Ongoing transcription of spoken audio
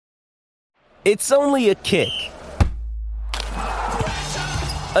It's only a kick,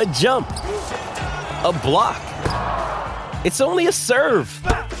 a jump, a block. It's only a serve.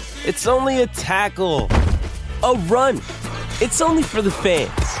 It's only a tackle, a run. It's only for the fans.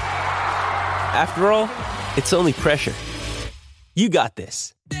 After all, it's only pressure. You got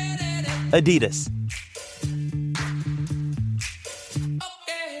this. Adidas.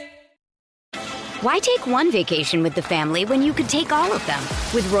 Why take one vacation with the family when you could take all of them?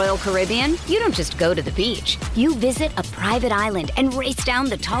 With Royal Caribbean, you don't just go to the beach. You visit a private island and race down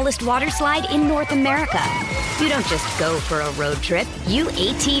the tallest water slide in North America. You don't just go for a road trip. You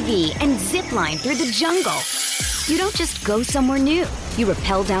ATV and zip line through the jungle. You don't just go somewhere new. You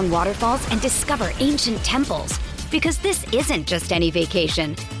rappel down waterfalls and discover ancient temples. Because this isn't just any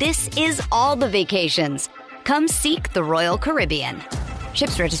vacation. This is all the vacations. Come seek the Royal Caribbean.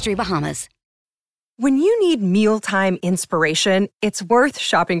 Ships Registry, Bahamas. When you need mealtime inspiration, it's worth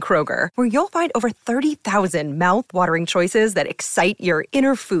shopping Kroger, where you'll find over 30,000 mouth-watering choices that excite your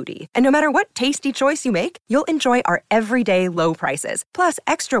inner foodie. And no matter what tasty choice you make, you'll enjoy our everyday low prices, plus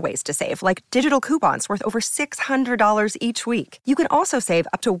extra ways to save, like digital coupons worth over $600 each week. You can also save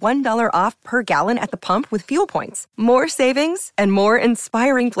up to $1 off per gallon at the pump with fuel points. More savings and more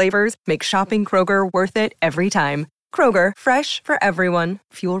inspiring flavors make shopping Kroger worth it every time. Kroger, fresh for everyone.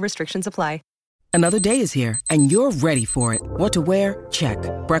 Fuel restrictions apply. Another day is here, and you're ready for it. What to wear? Check.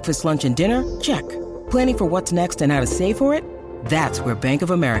 Breakfast, lunch, and dinner? Check. Planning for what's next and how to save for it? That's where Bank of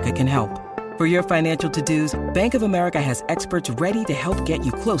America can help. For your financial to-dos, Bank of America has experts ready to help get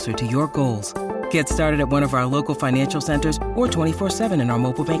you closer to your goals. Get started at one of our local financial centers or 24/7 in our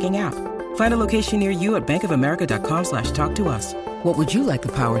mobile banking app. Find a location near you at bankofamerica.com/talktous. What would you like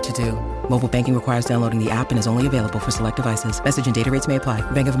the power to do? Mobile banking requires downloading the app and is only available for select devices. Message and data rates may apply.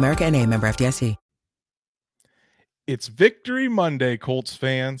 Bank of America NA, member FDIC. It's Victory Monday, Colts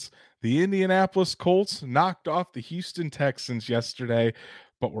fans. The Indianapolis Colts knocked off the Houston Texans yesterday,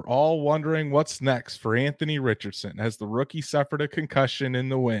 but we're all wondering what's next for Anthony Richardson as the rookie suffered a concussion in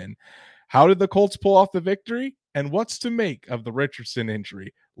the win. How did the Colts pull off the victory? And what's to make of the Richardson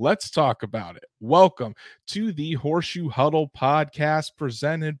injury? Let's talk about it. Welcome to the Horseshoe Huddle podcast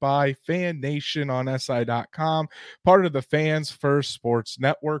presented by Fan Nation on SI.com, part of the Fans First Sports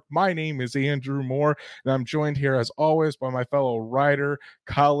Network. My name is Andrew Moore, and I'm joined here as always by my fellow writer,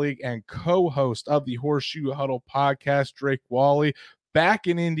 colleague, and co-host of the Horseshoe Huddle podcast, Drake Wally. Back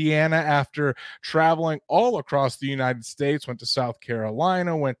in Indiana after traveling all across the United States, went to South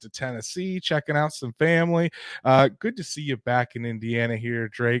Carolina, went to Tennessee, checking out some family. Good to see you back in Indiana here,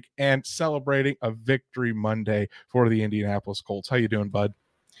 Drake, and celebrating a Victory Monday for the Indianapolis Colts. How you doing, bud?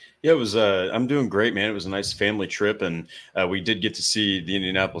 Yeah, it was. I'm doing great, man. It was a nice family trip, and we did get to see the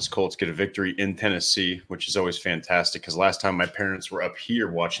Indianapolis Colts get a victory in Tennessee, which is always fantastic. Because last time my parents were up here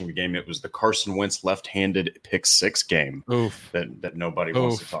watching the game, it was the Carson Wentz left-handed pick six game that nobody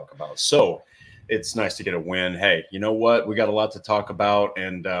wants to talk about. So it's nice to get a win. Hey, you know what? We got a lot to talk about,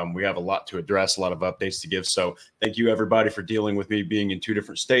 and we have a lot to address, a lot of updates to give. So thank you, everybody, for dealing with me being in two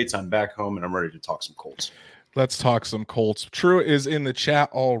different states. I'm back home, and I'm ready to talk some Colts. Let's talk some Colts. True is in the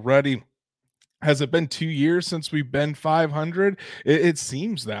chat already. Has it been 2 years since we've been 500? It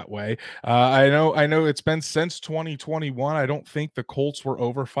seems that way. I know it's been since 2021. I don't think the Colts were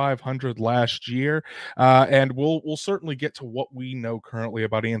over 500 last year. And we'll certainly get to what we know currently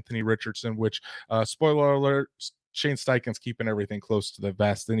about Anthony Richardson, which, spoiler alert, Shane Steichen's keeping everything close to the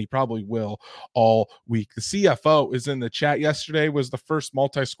vest, and he probably will all week. The CFO is in the chat. Yesterday was the first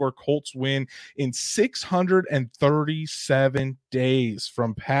multi-score Colts win in 637 days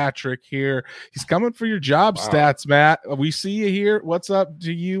from Patrick here. He's coming for your job stats, Matt. We see you here. What's up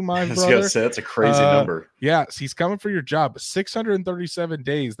to you, my brother? I was going to say, that's a crazy number. Yes, he's coming for your job. 637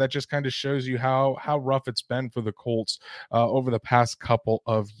 days. That just kind of shows you how rough it's been for the Colts over the past couple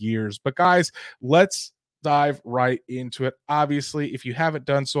of years. But guys, let's dive right into it. Obviously, if you haven't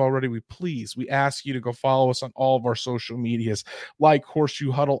done so already, we ask you to go follow us on all of our social medias, like Horseshoe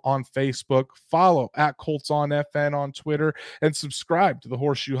Huddle on Facebook, follow at Colts on FN on Twitter, and subscribe to the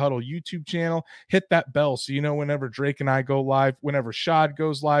Horseshoe Huddle YouTube channel. Hit that bell so you know whenever Drake and I go live, whenever Shad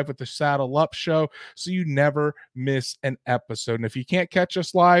goes live with the Saddle Up Show, so you never miss an episode. And if you can't catch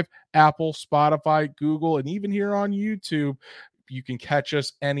us live, Apple, Spotify, Google, and even here on YouTube, you can catch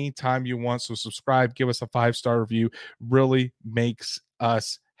us anytime you want. So subscribe, give us a 5-star review. Really makes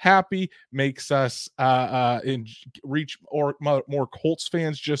us happy, makes us reach more Colts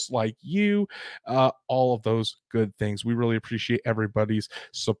fans just like you. All of those good things. We really appreciate everybody's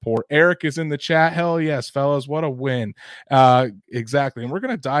support. Eric is in the chat. Hell yes, fellas, what a win. Exactly. And we're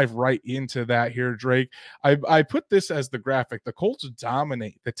going to dive right into that here, Drake. I put this as the graphic. The Colts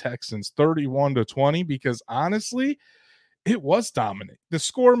dominate the Texans 31-20 because honestly, it was dominant. The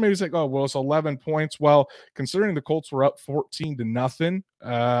score maybe is like, oh, well, it's 11 points. Well, considering the Colts were up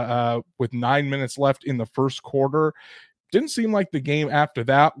 14-0 with 9 minutes left in the first quarter, didn't seem like the game after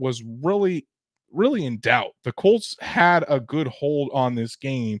that was really in doubt. The Colts had a good hold on this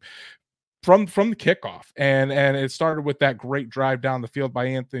game from the kickoff, and it started with that great drive down the field by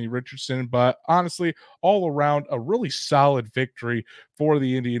Anthony Richardson. But honestly, all around a really solid victory for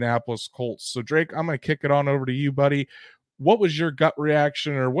the Indianapolis Colts. So Drake, I'm going to kick it on over to you, buddy. What was your gut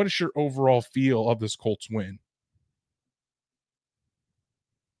reaction, or what is your overall feel of this Colts win?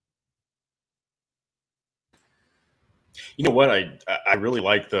 You know what? I really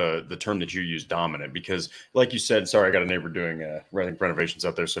like the term that you use, dominant, because like you said, sorry, I got a neighbor doing renovations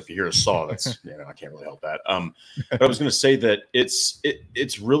out there. So if you hear a saw, that's, I can't really help that. But I was going to say that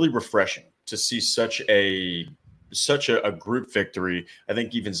it's really refreshing to see such a group victory. I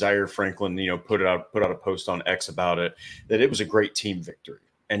think even Zaire Franklin, put out a post on X about it, that it was a great team victory.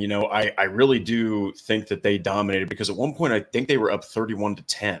 And, I really do think that they dominated, because at one point I think they were up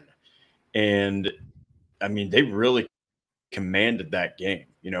 31-10. And I mean, they really commanded that game,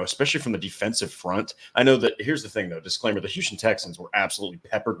 especially from the defensive front. I know that, here's the thing though, disclaimer, the Houston Texans were absolutely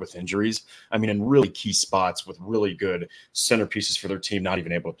peppered with injuries. I mean, in really key spots with really good centerpieces for their team, not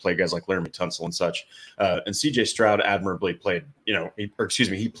even able to play, guys like Laramie Tunsil and such. And CJ Stroud admirably played,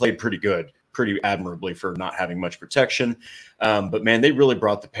 he played pretty admirably for not having much protection. But man, they really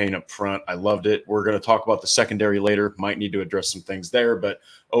brought the pain up front. I loved it. We're going to talk about the secondary later. Might need to address some things there, but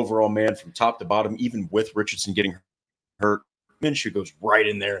overall, man, from top to bottom, even with Richardson getting hurt, Minshew goes right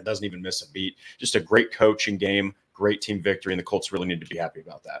in there and doesn't even miss a beat. Just a great coaching game, great team victory, and the Colts really need to be happy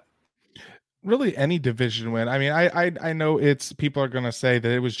about that. Really, any division win. I mean, I know people are going to say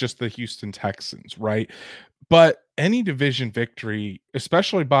that it was just the Houston Texans, right? But any division victory,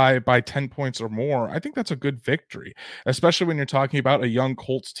 especially by 10 points or more, I think that's a good victory, especially when you're talking about a young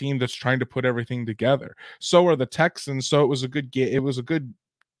Colts team that's trying to put everything together. So are the Texans. So it was a good game. It was a good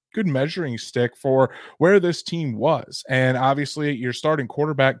measuring stick for where this team was. And obviously your starting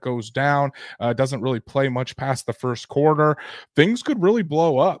quarterback goes down, doesn't really play much past the first quarter. Things could really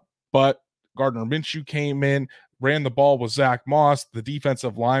blow up, but Gardner Minshew came in, ran the ball with Zach Moss. The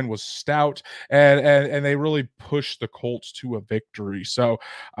defensive line was stout, and they really pushed the Colts to a victory. So,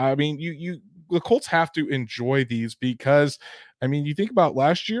 I mean, the Colts have to enjoy these, because, I mean, you think about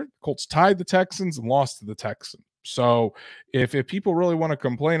last year, Colts tied the Texans and lost to the Texans. So if people really want to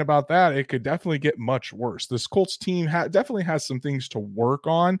complain about that, it could definitely get much worse. This Colts team definitely has some things to work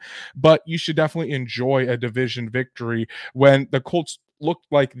on, but you should definitely enjoy a division victory when the Colts looked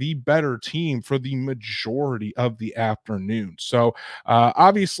like the better team for the majority of the afternoon. So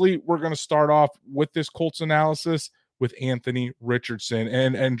obviously we're going to start off with this Colts analysis with Anthony Richardson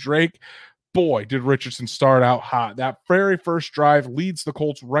and Drake. Boy, did Richardson start out hot. That very first drive leads the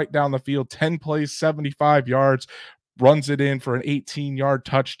Colts right down the field, 10 plays, 75 yards, runs it in for an 18-yard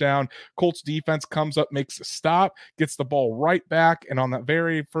touchdown. Colts defense comes up, makes a stop, gets the ball right back, and on that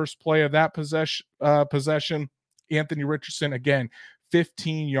very first play of that possession, Anthony Richardson, again,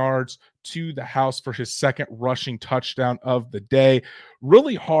 15 yards to the house for his second rushing touchdown of the day.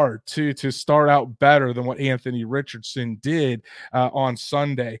 Really hard to start out better than what Anthony Richardson did on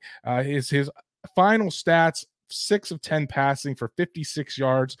Sunday. His final stats: 6 of 10 passing for 56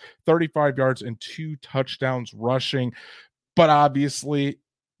 yards, 35 yards, and 2 touchdowns rushing. But obviously,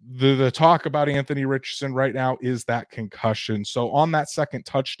 the talk about Anthony Richardson right now is that concussion. So on that second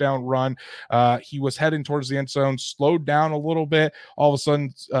touchdown run, he was heading towards the end zone, slowed down a little bit. All of a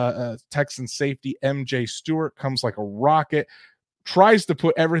sudden, Texan safety MJ Stewart comes like a rocket, tries to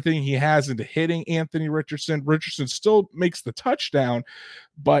put everything he has into hitting Anthony Richardson. Richardson still makes the touchdown,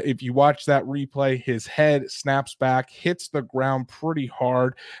 but if you watch that replay, his head snaps back, hits the ground pretty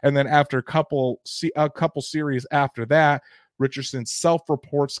hard, and then after a couple series after that, Richardson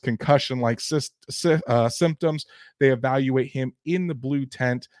self-reports concussion-like symptoms. They evaluate him in the blue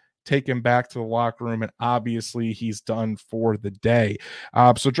tent, take him back to the locker room, and obviously he's done for the day.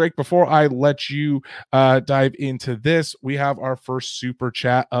 So Drake, before I let you dive into this, we have our first super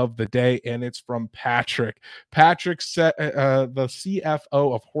chat of the day, and it's from Patrick. Patrick said, the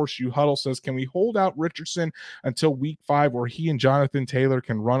CFO of Horseshoe Huddle says, can we hold out Richardson until week 5 where he and Jonathan Taylor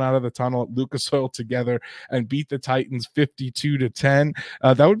can run out of the tunnel at Lucas Oil together and beat the Titans 52-10?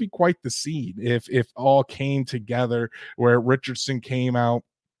 That would be quite the scene if all came together, where Richardson came out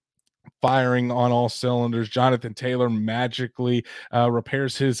firing on all cylinders. Jonathan Taylor magically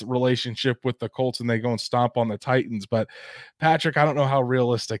repairs his relationship with the Colts, and they go and stomp on the Titans. But Patrick, I don't know how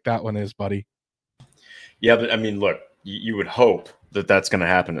realistic that one is, buddy. Yeah, but I mean, look, you would hope that that's going to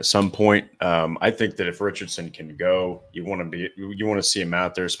happen at some point. I think that if Richardson can go, you want to see him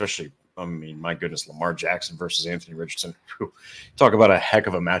out there, especially. I mean, my goodness, Lamar Jackson versus Anthony Richardson. Whew. Talk about a heck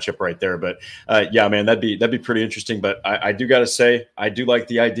of a matchup right there. But yeah, man, that'd be pretty interesting. But I do got to say, I do like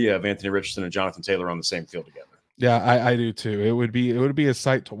the idea of Anthony Richardson and Jonathan Taylor on the same field together. Yeah, I do too. It would be a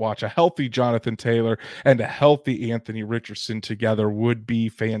sight to watch. A healthy Jonathan Taylor and a healthy Anthony Richardson together would be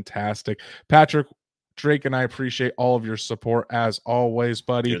fantastic. Patrick, Drake and I appreciate all of your support as always,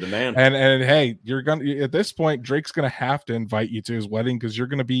 buddy. You're the man. And hey, you're gonna, at this point, Drake's gonna have to invite you to his wedding, because you're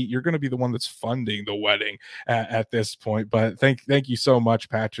gonna be the one that's funding the wedding at this point. But thank you so much,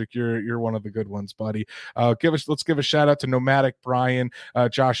 Patrick. You're one of the good ones, buddy. Let's give a shout out to Nomadic Brian,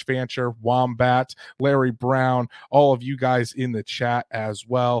 Josh Fancher, Wombat, Larry Brown, all of you guys in the chat as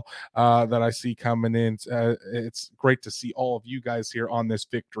well that I see coming in. It's great to see all of you guys here on this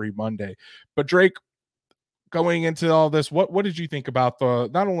Victory Monday. But Drake, going into all this, what did you think about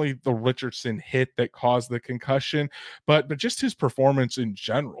not only the Richardson hit that caused the concussion, but just his performance in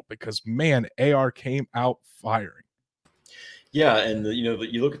general? Because man, AR came out firing. Yeah, and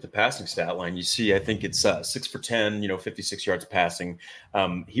you look at the passing stat line, you see, I think it's 6 for 10, 56 yards passing.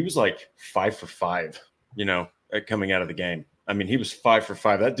 He was like 5 for 5, coming out of the game. I mean, he was 5 for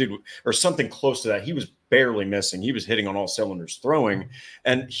 5. That dude, or something close to that, he was barely missing. He was hitting on all cylinders throwing,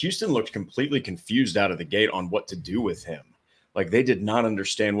 and Houston looked completely confused out of the gate on what to do with him. Like, they did not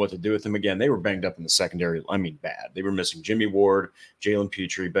understand what to do with him. Again, they were banged up in the secondary. I mean, bad. They were missing Jimmy Ward, Jalen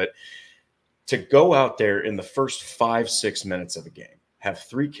Petrie, but to go out there in the first 5-6 minutes of a game, have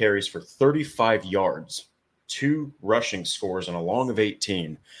 3 carries for 35 yards, 2 rushing scores, and a long of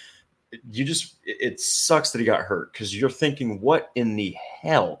 18. It sucks that he got hurt, because you're thinking, what in the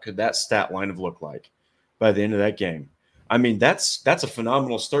hell could that stat line have looked like by the end of that game? I mean, that's a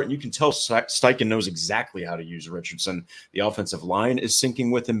phenomenal start, and you can tell Steichen knows exactly how to use Richardson. The offensive line is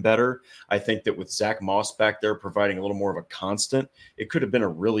syncing with him better. I think that with Zach Moss back there providing a little more of a constant, it could have been a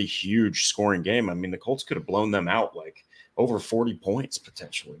really huge scoring game. I mean, the Colts could have blown them out like over 40 points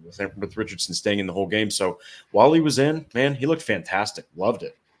potentially with Richardson staying in the whole game. So while he was in, man, he looked fantastic. Loved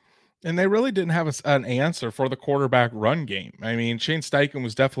it. And they really didn't have an answer for the quarterback run game. I mean, Shane Steichen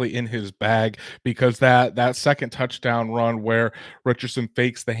was definitely in his bag, because that second touchdown run where Richardson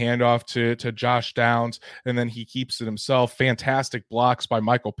fakes the handoff to Josh Downs, and then he keeps it himself. Fantastic blocks by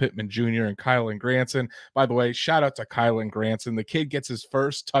Michael Pittman Jr. and Kylan Granson. By the way, shout out to Kylan Granson. The kid gets his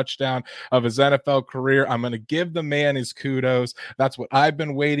first touchdown of his NFL career. I'm going to give the man his kudos. That's what I've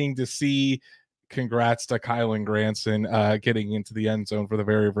been waiting to see. Congrats to Kylan Granson getting into the end zone for the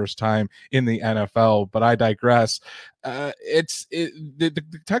very first time in the NFL. But I digress. The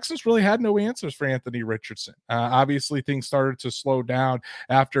Texans really had no answers for Anthony Richardson. Obviously, things started to slow down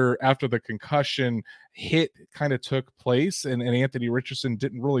after the concussion hit kind of took place, and Anthony Richardson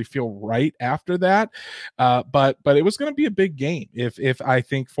didn't really feel right after that. But it was going to be a big game if I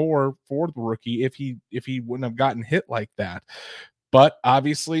think for the rookie if he wouldn't have gotten hit like that. But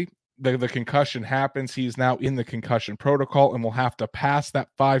obviously, the concussion happens. He's now in the concussion protocol and will have to pass that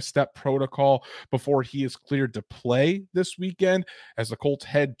 5-step protocol before he is cleared to play this weekend, as the Colts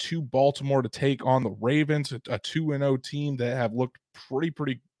head to Baltimore to take on the Ravens, a 2-0 team that have looked pretty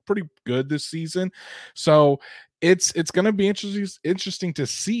good this season. So it's going to be interesting to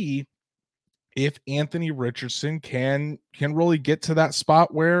see if Anthony Richardson can really get to that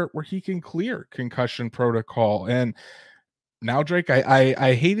spot where he can clear concussion protocol. And now, Drake,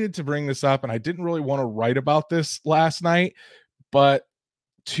 I hated to bring this up, and I didn't really want to write about this last night, but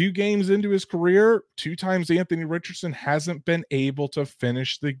 2 games into his career, 2 times Anthony Richardson hasn't been able to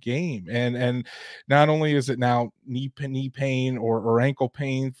finish the game. And not only is it now knee pain or ankle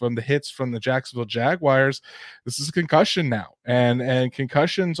pain from the hits from the Jacksonville Jaguars, this is a concussion now. And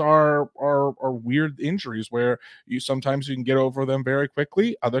concussions are weird injuries where sometimes you can get over them very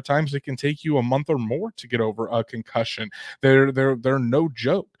quickly. Other times it can take you a month or more to get over a concussion. They're no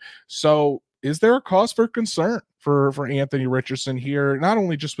joke. So is there a cause for concern for Anthony Richardson here, not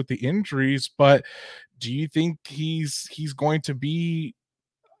only just with the injuries, but do you think he's going to be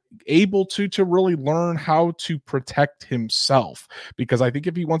able to really learn how to protect himself? Because I think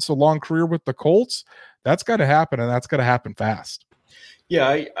if he wants a long career with the Colts, that's got to happen, and that's got to happen fast.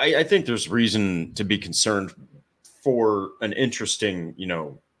 Yeah, I think there's reason to be concerned for an interesting,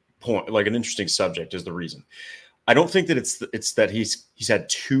 point, like an interesting subject is the reason. I don't think that it's that he's had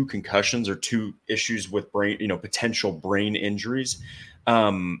 2 concussions or 2 issues with brain, potential brain injuries.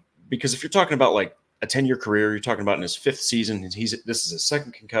 Because if you're talking about like a 10-year career, you're talking about in his 5th season, this is his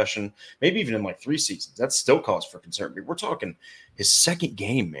 2nd concussion, maybe even in like 3 seasons. That's still cause for concern. We're talking his 2nd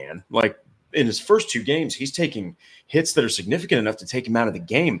game, man. Like in his first 2 games, he's taking hits that are significant enough to take him out of the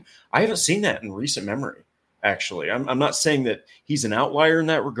game. I haven't seen that in recent memory. Actually, I'm not saying that he's an outlier in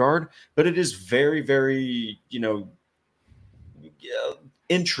that regard, but it is very, very,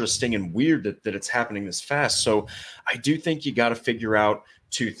 interesting and weird that it's happening this fast. So I do think you got to figure out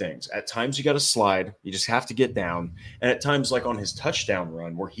 2 things. At times you got to slide. You just have to get down. And at times, like on his touchdown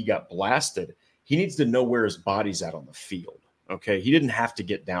run where he got blasted, he needs to know where his body's at on the field. Okay, he didn't have to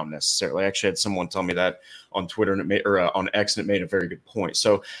get down necessarily. I actually had someone tell me that on Twitter on X, and it made a very good point.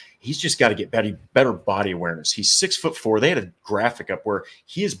 So he's just got to get better body awareness. He's 6'4". They had a graphic up where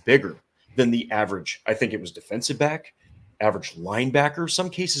he is bigger than the average. I think it was defensive back, average linebacker, some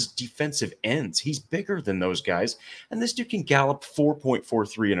cases defensive ends. He's bigger than those guys, and this dude can gallop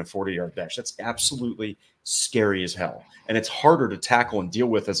 4.43 in a 40-yard dash. That's absolutely scary as hell, and it's harder to tackle and deal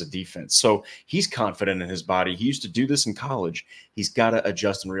with as a defense. So he's confident in his body. He used to do this in college. He's got to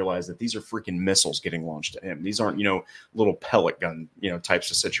adjust and realize that these are freaking missiles getting launched at him. These aren't, little pellet gun,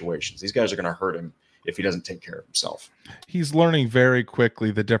 types of situations. These guys are going to hurt him if he doesn't take care of himself. He's learning very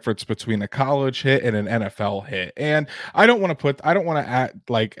quickly the difference between a college hit and an NFL hit. And I don't want to act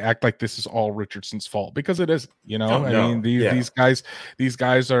like this is all Richardson's fault, because it isn't, these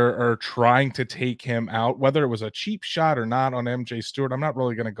guys are trying to take him out, whether it was a cheap shot or not on MJ Stewart. I'm not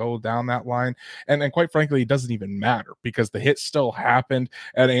really going to go down that line. And quite frankly, it doesn't even matter, because the hit still happened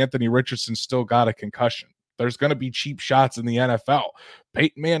and Anthony Richardson still got a concussion. There's going to be cheap shots in the NFL.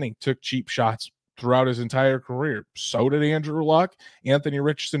 Peyton Manning took cheap shots throughout his entire career. So did Andrew Luck. Anthony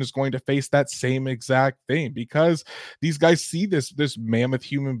Richardson is going to face that same exact thing, because these guys see this mammoth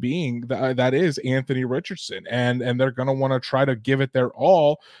human being that is Anthony Richardson, and they're going to want to try to give it their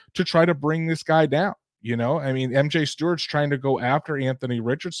all to try to bring this guy down. MJ Stewart's trying to go after Anthony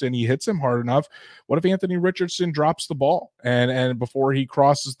Richardson. He hits him hard enough. What if Anthony Richardson drops the ball and before he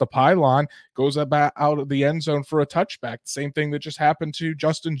crosses the pylon, goes out of the end zone for a touchback? Same thing that just happened to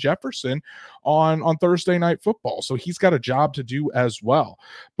Justin Jefferson on Thursday Night Football. So he's got a job to do as well.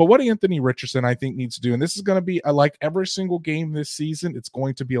 But what Anthony Richardson, I think, needs to do, and this is going to be like every single game this season, it's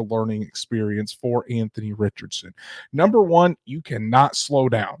going to be a learning experience for Anthony Richardson. Number one, you cannot slow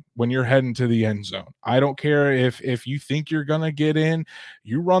down when you're heading to the end zone. I don't care if you think you're going to get in,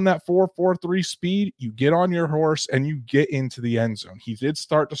 you run that 4.43 speed, you get on your horse and you get into the end zone. He did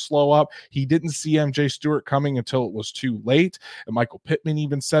start to slow up. He didn't see MJ Stewart coming until it was too late. And Michael Pittman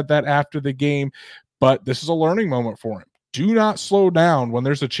even said that after the game, but this is a learning moment for him. Do not slow down when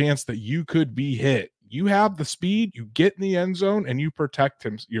there's a chance that you could be hit. You have the speed, you get in the end zone and you protect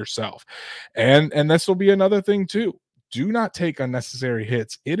yourself. And this will be another thing too. Do not take unnecessary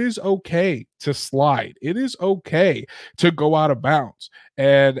hits. It is okay to slide. It is okay to go out of bounds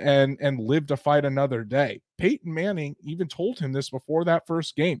and live to fight another day. Peyton Manning even told him this before that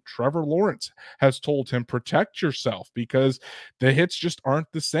first game. Trevor Lawrence has told him, protect yourself, because the hits just aren't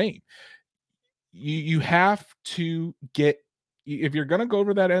the same. You have to get, if you're going to go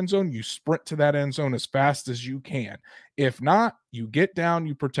over that end zone, you sprint to that end zone as fast as you can. If not, you get down,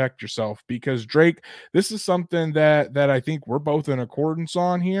 you protect yourself, because Drake, this is something that I think we're both in accordance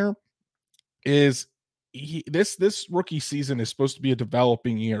on here, is this rookie season is supposed to be a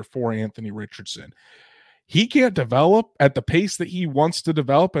developing year for Anthony Richardson. He can't develop at the pace that he wants to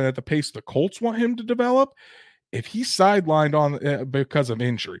develop and at the pace the Colts want him to develop if he's sidelined because of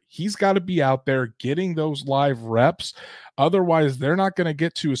injury. He's got to be out there getting those live reps. Otherwise, they're not going to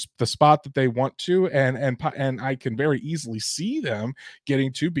get to the spot that they want to, and I can very easily see them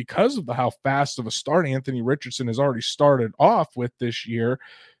getting to, because of how fast of a start Anthony Richardson has already started off with this year,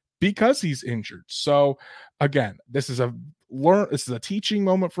 because he's injured. So again, this is a teaching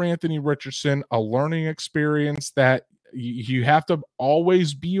moment for Anthony Richardson, a learning experience that you have to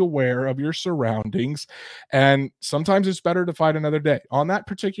always be aware of your surroundings, and sometimes it's better to fight another day. On that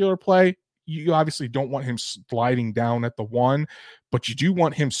particular play, you obviously don't want him sliding down at the one, but you do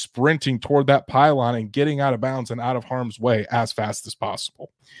want him sprinting toward that pylon and getting out of bounds and out of harm's way as fast as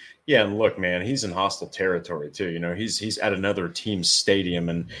possible. Yeah, and look, man, he's in hostile territory too. You know, he's at another team's stadium,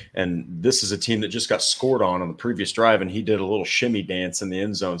 and this is a team that just got scored on the previous drive, and he did a little shimmy dance in the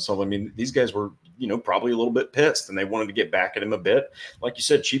end zone. So I mean, these guys were, you know, probably a little bit pissed, and they wanted to get back at him a bit. Like you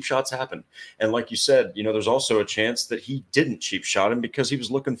said, cheap shots happen, and like you said, you know, there's also a chance that he didn't cheap shot him because he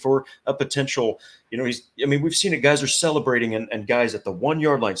was looking for a potential. You know, we've seen it. Guys are celebrating, and guys at the 1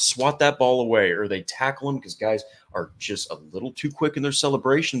 yard line swat that ball away, or they tackle him because guys are just a little too quick in their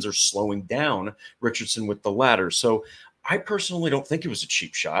celebrations or slowing down Richardson with the ladder. So I personally don't think it was a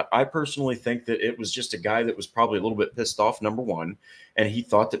cheap shot. I personally think that it was just a guy that was probably a little bit pissed off, number one, and he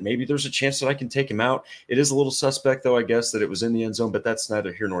thought that maybe there's a chance that I can take him out. It is a little suspect, though, I guess, that it was in the end zone, but that's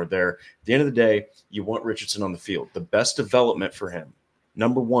neither here nor there. At the end of the day, you want Richardson on the field. The best development for him,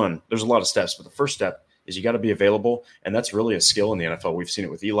 number one, there's a lot of steps, but the first step is you got to be available, and that's really a skill in the NFL. We've seen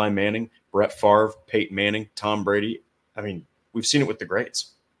it with Eli Manning, Brett Favre, Peyton Manning, Tom Brady. I mean, we've seen it with the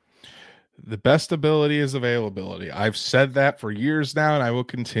greats. The best ability is availability. I've said that for years now, and I will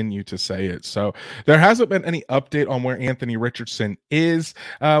continue to say it. So there hasn't been any update on where Anthony Richardson is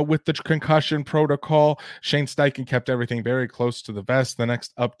with the concussion protocol. Shane Steichen kept everything very close to the vest. The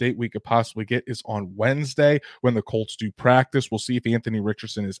next update we could possibly get is on Wednesday when the Colts do practice. We'll see if Anthony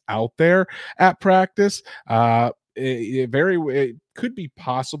Richardson is out there at practice. It could be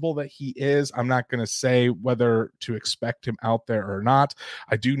possible that he is. I'm not going to say whether to expect him out there or not.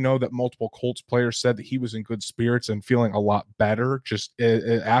 I do know that multiple Colts players said that he was in good spirits and feeling a lot better just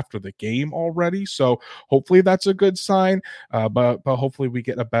after the game already. So hopefully that's a good sign. But hopefully we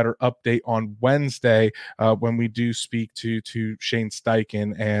get a better update on Wednesday when we do speak to Shane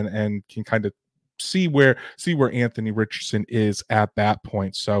Steichen and can kind of see where Anthony Richardson is at that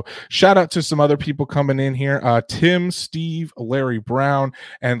point. So shout out to some other people coming in here. Tim, Steve, Larry Brown,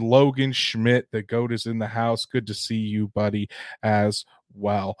 and Logan Schmidt. The GOAT is in the house. Good to see you, buddy, as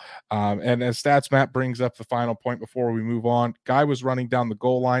well. And as Stats Matt brings up the final point before we move on, guy was running down the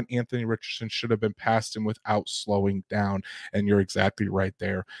goal line. Anthony Richardson should have been past him without slowing down. And you're exactly right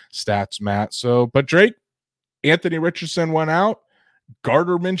there, Stats Matt. So, but Drake, Anthony Richardson went out.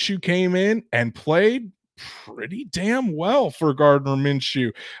 Gardner Minshew came in and played pretty damn well for Gardner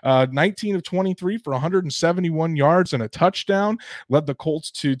Minshew. 19 of 23 for 171 yards and a touchdown, led the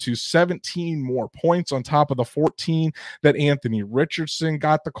Colts to 17 more points on top of the 14 that Anthony Richardson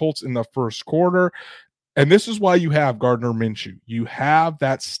got the Colts in the first quarter. And this is why you have Gardner Minshew. You have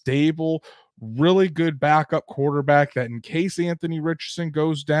that stable, really good backup quarterback that in case Anthony Richardson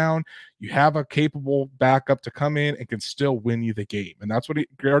goes down, you have a capable backup to come in and can still win you the game. And that's what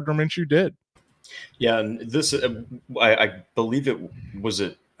Gardner Minshew did. Yeah, and this, I believe it was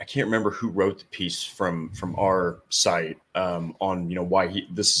I can't remember who wrote the piece from our site on, you know, why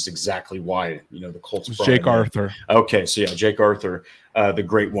this is exactly why, you know, the Colts. Jake Arthur. Okay, so yeah, Jake Arthur, the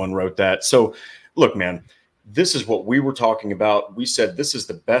great one, wrote that. So look, man, this is what we were talking about. We said this is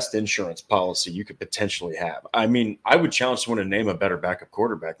the best insurance policy you could potentially have. I mean, I would challenge someone to name a better backup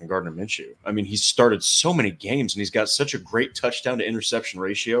quarterback than Gardner Minshew. I mean, he's started so many games, and he's got such a great touchdown to interception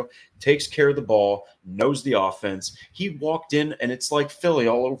ratio, takes care of the ball, knows the offense. He walked in, and it's like Philly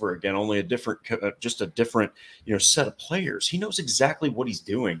all over again, only a different, you know, set of players. He knows exactly what he's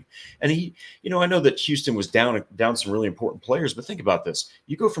doing. And he, you know, I know that Houston was down some really important players, but think about this.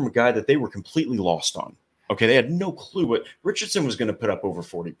 You go from a guy that they were completely lost on. Okay, they had no clue what Richardson was going to put up over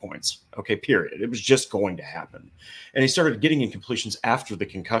 40 points. Okay, period. It was just going to happen. And he started getting incompletions after the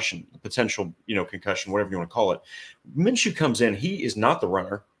concussion, the potential, you know, concussion, whatever you want to call it. Minshew comes in. He is not the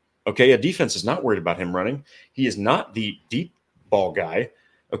runner. Okay, a defense is not worried about him running. He is not the deep ball guy.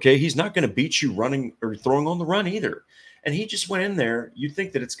 Okay, he's not going to beat you running or throwing on the run either. And he just went in there. You'd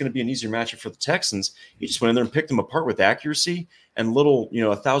think that it's going to be an easier matchup for the Texans. He just went in there and picked them apart with accuracy and little, you know,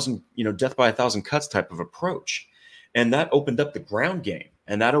 1,000, you know, death by 1,000 cuts type of approach. And that opened up the ground game.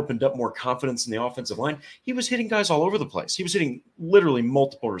 And that opened up more confidence in the offensive line. He was hitting guys all over the place. He was hitting literally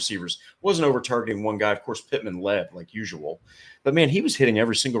multiple receivers. Wasn't over-targeting one guy. Of course, Pittman led like usual. But, man, he was hitting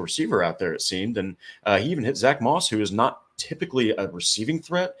every single receiver out there, it seemed. And he even hit Zach Moss, who is not typically a receiving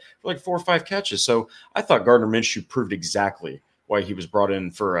threat, for like 4 or 5 catches. So I thought Gardner Minshew proved exactly why he was brought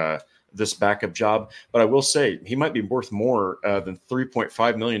in for this backup job. But I will say he might be worth more than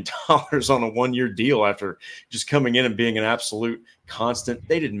 $3.5 million on a one-year deal after just coming in and being an absolute constant.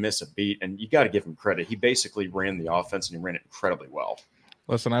 They didn't miss a beat, and you got to give him credit. He basically ran the offense, and he ran it incredibly well.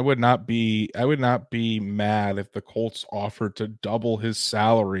 Listen, I would not be mad if the Colts offered to double his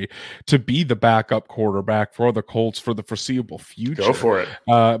salary to be the backup quarterback for the Colts for the foreseeable future. Go for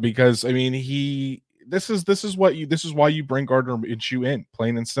it. Because I mean, this is why you bring Gardner Minshew in,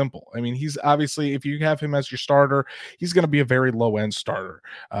 plain and simple. I mean, he's obviously, if you have him as your starter, he's going to be a very low end starter.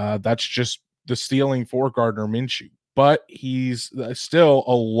 That's just the ceiling for Gardner Minshew. But he's still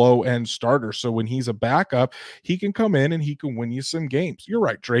a low-end starter. So when he's a backup, he can come in and he can win you some games. You're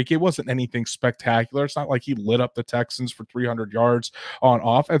right, Drake. It wasn't anything spectacular. It's not like he lit up the Texans for 300 yards on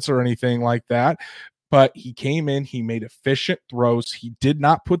offense or anything like that. But he came in, he made efficient throws. He did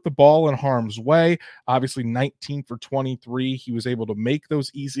not put the ball in harm's way. Obviously, 19 for 23. He was able to make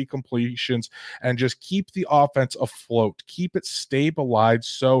those easy completions and just keep the offense afloat, keep it stabilized.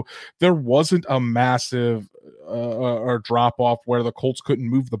 So there wasn't a massive or drop off where the Colts couldn't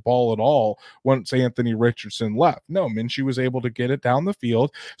move the ball at all once Anthony Richardson left. No, Minshew was able to get it down the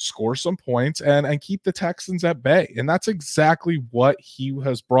field, score some points, and keep the Texans at bay. And that's exactly what he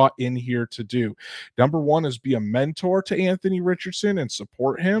has brought in here to do. Number one is be a mentor to Anthony Richardson and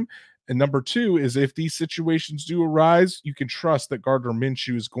support him. And number two is if these situations do arise, you can trust that Gardner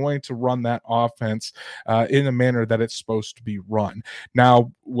Minshew is going to run that offense in a manner that it's supposed to be run.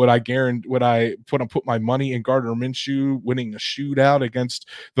 Now, would I put my money in Gardner Minshew winning a shootout against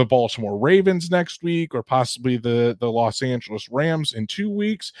the Baltimore Ravens next week, or possibly the Los Angeles Rams in 2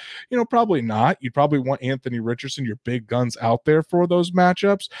 weeks? Probably not. You'd probably want Anthony Richardson, your big guns, out there for those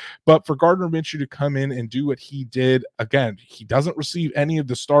matchups. But for Gardner Minshew to come in and do what he did, again, he doesn't receive any of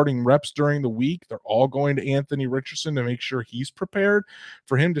the starting reps during the week. They're all going to Anthony Richardson to make sure he's prepared.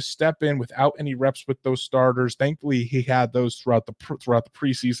 For him to step in without any reps with those starters, thankfully he had those throughout the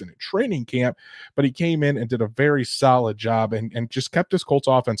preseason and training camp, but he came in and did a very solid job and just kept his Colts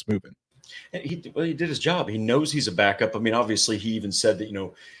offense moving. And he did his job. He knows he's a backup. I mean, obviously he even said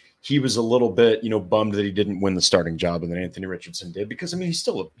that, he was a little bit, bummed that he didn't win the starting job and that Anthony Richardson did, because I mean, he's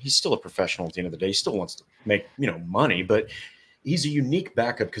still a professional at the end of the day. He still wants to make, money, but he's a unique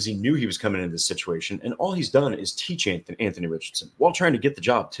backup because he knew he was coming into this situation, and all he's done is teach Anthony Richardson while trying to get the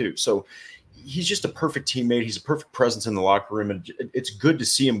job too. So he's just a perfect teammate. He's a perfect presence in the locker room, and it's good to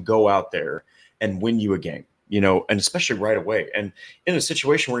see him go out there and win you a game, and especially right away. And in a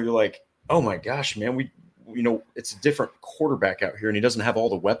situation where you're like, oh my gosh, man, it's a different quarterback out here, and he doesn't have all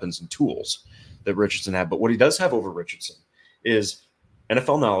the weapons and tools that Richardson had. But what he does have over Richardson is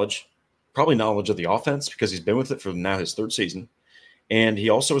NFL knowledge, probably knowledge of the offense, because he's been with it for now his third season. And he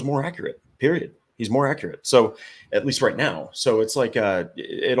also is more accurate, period. He's more accurate. So at least right now. So it's like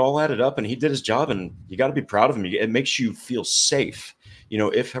it all added up, and he did his job, and you got to be proud of him. It makes you feel safe.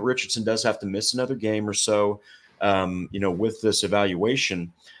 If Richardson does have to miss another game or so, with this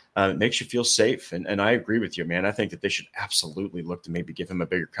evaluation, it makes you feel safe. And I agree with you, man. I think that they should absolutely look to maybe give him a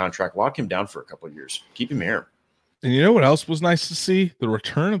bigger contract, lock him down for a couple of years, keep him here. And you know what else was nice to see? The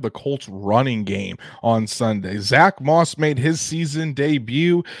return of the Colts running game on Sunday. Zach Moss made his season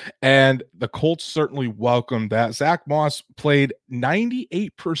debut, and the Colts certainly welcomed that. Zach Moss played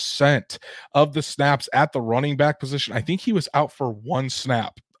 98% of the snaps at the running back position. I think he was out for one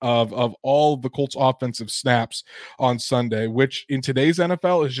snap of all of the Colts offensive snaps on Sunday, which in today's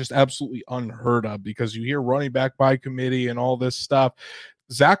NFL is just absolutely unheard of, because you hear running back by committee and all this stuff.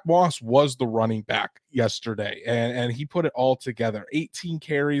 Zach Moss was the running back yesterday, and he put it all together. 18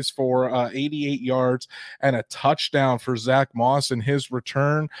 carries for 88 yards and a touchdown for Zach Moss in his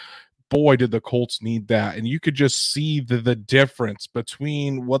return. Boy, did the Colts need that. And you could just see the difference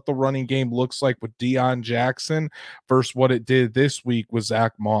between what the running game looks like with Deion Jackson versus what it did this week with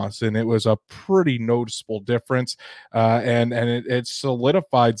Zach Moss. And it was a pretty noticeable difference. And it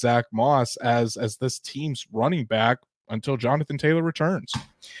solidified Zach Moss as this team's running back until Jonathan Taylor returns.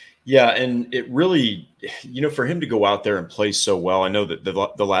 Yeah, and it really, for him to go out there and play so well. I know that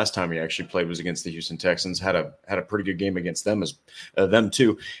the last time he actually played was against the Houston Texans. Had a pretty good game against them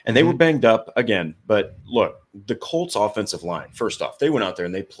too, and they were banged up again. But look, the Colts offensive line. First off, they went out there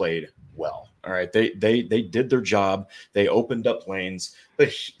and they played well. All right, they did their job. They opened up lanes, but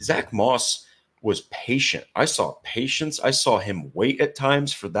Zach Moss was patient. I saw patience. I saw him wait at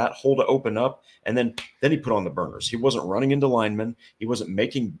times for that hole to open up, and then he put on the burners. He wasn't running into linemen. He wasn't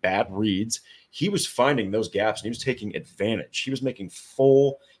making bad reads. He was finding those gaps, and he was taking advantage. He was taking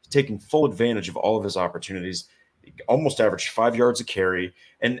full advantage of all of his opportunities. He almost averaged 5 yards a carry,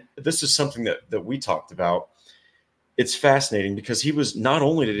 and this is something that we talked about. It's fascinating because he was, not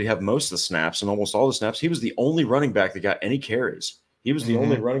only did he have most of the snaps and almost all the snaps, he was the only running back that got any carries. He was the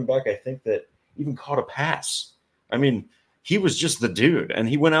only running back, I think, that even caught a pass. I mean, he was just the dude, and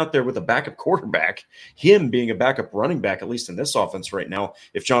he went out there with a backup quarterback, him being a backup running back, at least in this offense right now.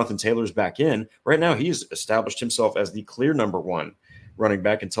 If Jonathan Taylor's back in, right now he's established himself as the clear number one running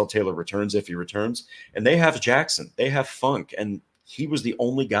back until Taylor returns, if he returns. And they have Jackson, they have Funk, and he was the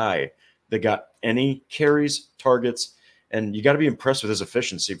only guy that got any carries, targets, and you got to be impressed with his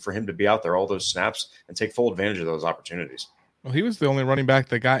efficiency for him to be out there all those snaps and take full advantage of those opportunities. Well, he was the only running back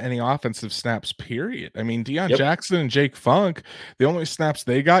that got any offensive snaps, period. I mean, Deion Yep. Jackson and Jake Funk, the only snaps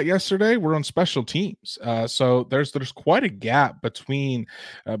they got yesterday were on special teams. So there's quite a gap between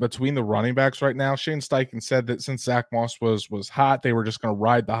the running backs right now. Shane Steichen said that since Zach Moss was hot, they were just going to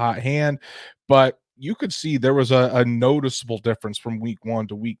ride the hot hand. But you could see there was a noticeable difference from week 1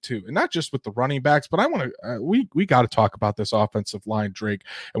 to week 2, and not just with the running backs, but I want to we got to talk about this offensive line, Drake,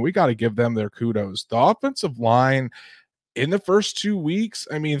 and we got to give them their kudos. The offensive line in the first 2 weeks,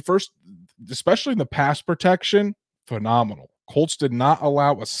 I mean, especially in the pass protection, phenomenal. Colts did not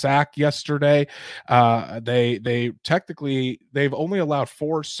allow a sack yesterday. They've only allowed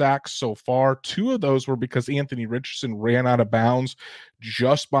 4 sacks so far. 2 of those were because Anthony Richardson ran out of bounds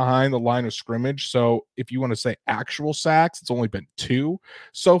just behind the line of scrimmage. So if you want to say actual sacks, it's only been 2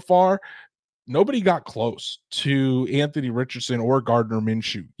 so far. Nobody got close to Anthony Richardson or Gardner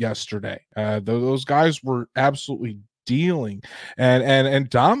Minshew yesterday. Those guys were absolutely dealing and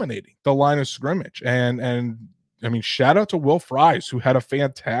dominating the line of scrimmage. And I mean, shout out to Will Fries, who had a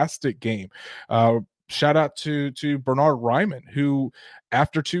fantastic game. Shout out to Bernard Ryman, who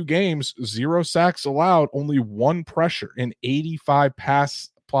after 2 games, 0 sacks allowed, only 1 pressure in 85 pass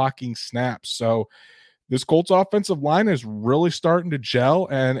blocking snaps. So this Colts offensive line is really starting to gel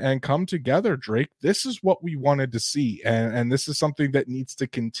and come together, Drake. This is what we wanted to see, and this is something that needs to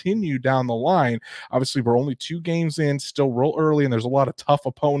continue down the line. Obviously, we're only 2 games in, still real early, and there's a lot of tough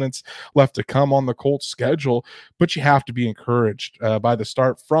opponents left to come on the Colts schedule, but you have to be encouraged by the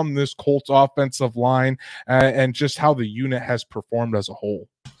start from this Colts offensive line and just how the unit has performed as a whole.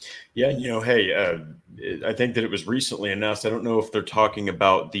 Yeah, hey, I think that it was recently announced. I don't know if they're talking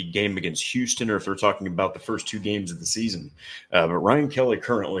about the game against Houston or if they're talking about the first 2 games of the season. But Ryan Kelly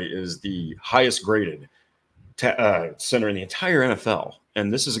currently is the highest graded center in the entire NFL.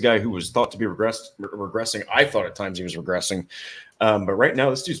 And this is a guy who was thought to be regressing. I thought at times he was regressing. But right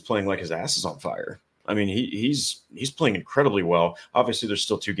now, this dude's playing like his ass is on fire. I mean, he's playing incredibly well. Obviously, there's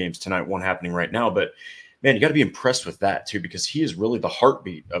still 2 games tonight, 1 happening right now. But man, you got to be impressed with that too, because he is really the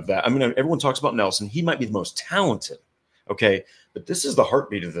heartbeat of that. I mean, everyone talks about Nelson. He might be the most talented, okay? But this is the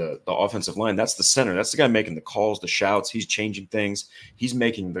heartbeat of the offensive line. That's the center. That's the guy making the calls, the shouts. He's changing things. He's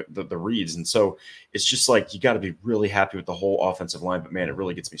making the reads. And so it's just like you got to be really happy with the whole offensive line. But, man, it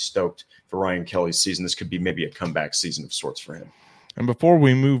really gets me stoked for Ryan Kelly's season. This could be maybe a comeback season of sorts for him. And before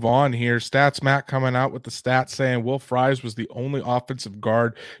we move on here, Stats Matt coming out with the stats saying Will Fries was the only offensive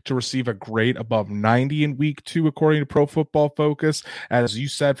guard to receive a grade above 90 in week 2, according to Pro Football Focus. As you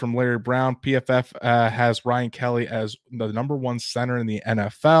said from Larry Brown, PFF has Ryan Kelly as the number 1 center in the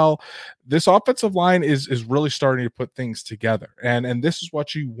NFL. This offensive line is really starting to put things together. And this is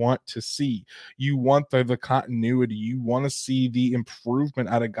what you want to see. You want the continuity. You want to see the improvement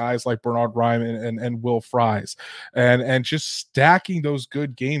out of guys like Bernard Ryman and Will Fries. And just stacking those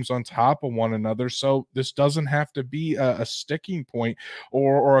good games on top of one another, so this doesn't have to be a sticking point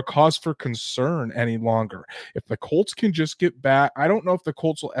or a cause for concern any longer. If the Colts can just get back, I don't know if the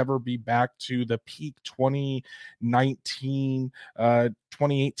Colts will ever be back to the peak 2018,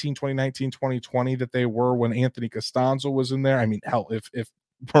 2020 that they were when Anthony Costanzo was in there. I mean, hell, if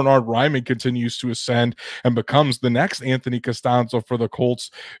Bernard Ryman continues to ascend and becomes the next Anthony Costanzo for the Colts,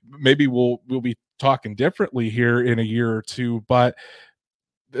 maybe we'll be talking differently here in a year or 2. But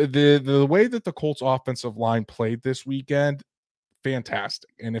the way that the Colts offensive line played this weekend, fantastic.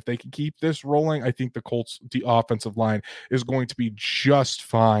 And if they can keep this rolling, I think the Colts offensive line is going to be just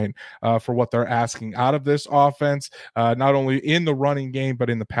fine for what they're asking out of this offense, not only in the running game, but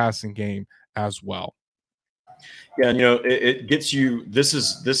in the passing game as well. Yeah, and it gets you. This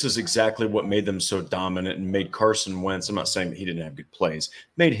is exactly what made them so dominant and made Carson Wentz. I'm not saying that he didn't have good plays.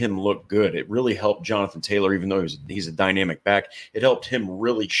 Made him look good. It really helped Jonathan Taylor, even though he's a dynamic back. It helped him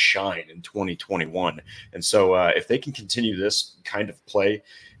really shine in 2021. And so, if they can continue this kind of play,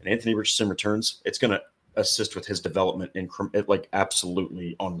 and Anthony Richardson returns, it's going to assist with his development like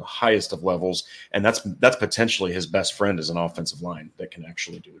absolutely on the highest of levels. And that's potentially his best friend as an offensive line that can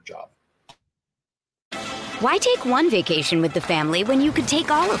actually do the job. Why take one vacation with the family when you could take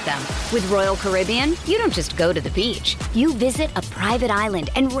all of them? With Royal Caribbean, you don't just go to the beach. You visit a private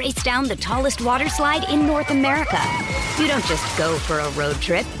island and race down the tallest water slide in North America. You don't just go for a road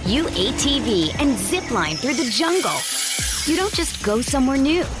trip. You ATV and zip line through the jungle. You don't just go somewhere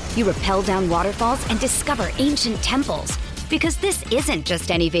new. You rappel down waterfalls and discover ancient temples. Because this isn't just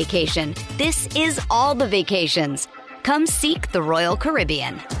any vacation. This is all the vacations. Come seek the Royal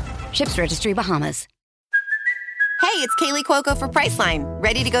Caribbean. Ships Registry, Bahamas. Hey, it's Kaylee Cuoco for Priceline.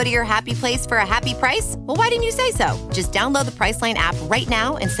 Ready to go to your happy place for a happy price? Well, why didn't you say so? Just download the Priceline app right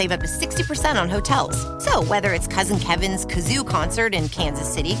now and save up to 60% on hotels. So whether it's Cousin Kevin's Kazoo Concert in Kansas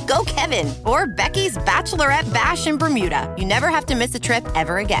City, go Kevin, or Becky's Bachelorette Bash in Bermuda, you never have to miss a trip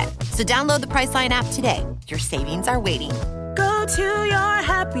ever again. So download the Priceline app today. Your savings are waiting. Go to your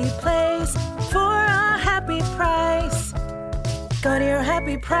happy place for a happy price. Go to your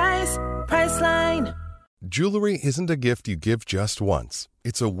happy price, Priceline. Jewelry isn't a gift you give just once.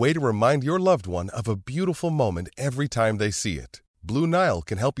 It's a way to remind your loved one of a beautiful moment every time they see it. Blue Nile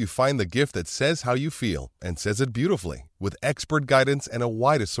can help you find the gift that says how you feel and says it beautifully, with expert guidance and a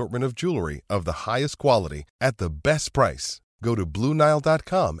wide assortment of jewelry of the highest quality at the best price. Go to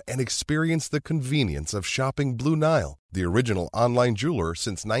BlueNile.com and experience the convenience of shopping Blue Nile, the original online jeweler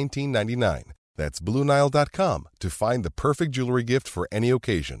since 1999. That's BlueNile.com to find the perfect jewelry gift for any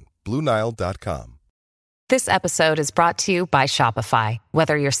occasion. BlueNile.com. This episode is brought to you by Shopify.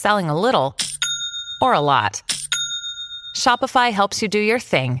 Whether you're selling a little or a lot, Shopify helps you do your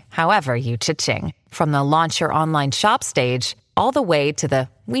thing, however you cha-ching. From the launch your online shop stage, all the way to the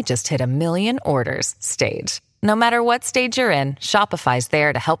we just hit 1 million orders stage. No matter what stage you're in, Shopify's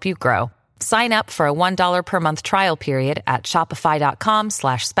there to help you grow. Sign up for a $1 per month trial period at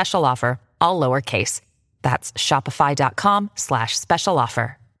shopify.com/special offer, all lowercase. That's shopify.com/special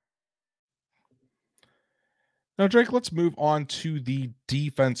offer. Now, Drake, let's move on to the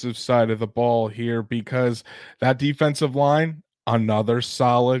defensive side of the ball here, because that defensive line, another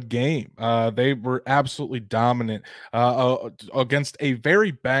solid game. They were absolutely dominant against a very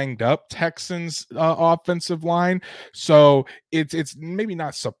banged up Texans offensive line. So it's maybe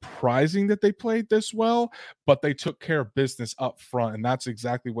not surprising that they played this well, but they took care of business up front, and that's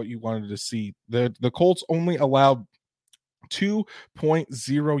exactly what you wanted to see. The Colts only allowed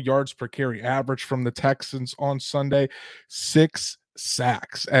 2.0 yards per carry average from the Texans on Sunday, 6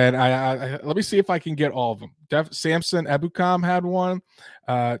 sacks. And I let me see if I can get all of them. Samson Ebukam had one,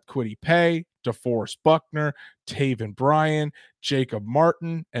 Kwity Paye, DeForest Buckner, Taven Bryan, Jacob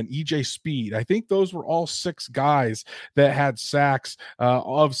Martin, and EJ Speed. I think those were all 6 guys that had sacks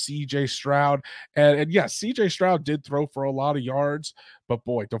of CJ Stroud. And yes, CJ Stroud did throw for a lot of yards, but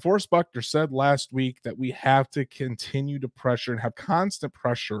boy, DeForest Buckner said last week that we have to continue to pressure and have constant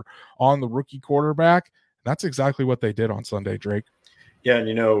pressure on the rookie quarterback. That's exactly what they did on Sunday, Drake. Yeah,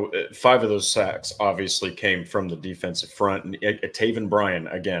 and 5 of those sacks obviously came from the defensive front. And Taven Bryan,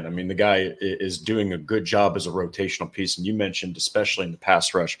 again, I mean, the guy is doing a good job as a rotational piece. And you mentioned, especially in the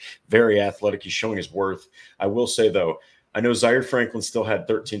pass rush, very athletic. He's showing his worth. I will say, though, I know Zaire Franklin still had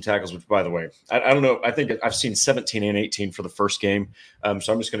 13 tackles, which, by the way, I don't know. I think I've seen 17 and 18 for the first game.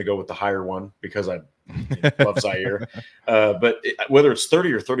 So I'm just going to go with the higher one because I love Zaire. But whether it's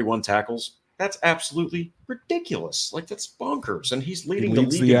 30 or 31 tackles, that's absolutely ridiculous. Like, that's bonkers. And he's leading the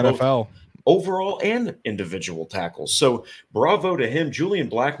league in NFL overall and individual tackles. So bravo to him. Julian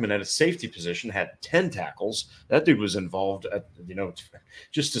Blackmon at a safety position had 10 tackles. That dude was involved at,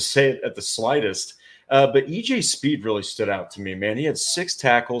 just to say it at the slightest. But EJ Speed really stood out to me, man. He had 6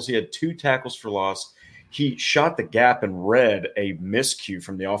 tackles. He had 2 tackles for loss. He shot the gap and read a miscue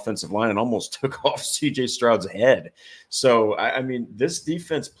from the offensive line and almost took off CJ Stroud's head. So, I mean, this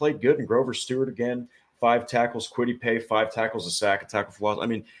defense played good. And Grover Stewart, again, 5 tackles, Kwity Paye, 5 tackles, a sack, a tackle for loss. I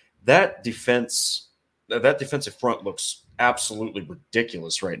mean, that defensive front looks absolutely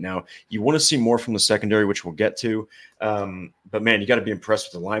ridiculous right now. You want to see more from the secondary, which we'll get to. But, man, you got to be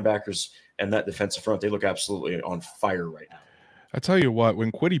impressed with the linebackers and that defensive front. They look absolutely on fire right now. I tell you what,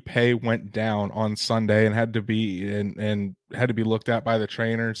 when Kwity Paye went down on Sunday and had to be looked at by the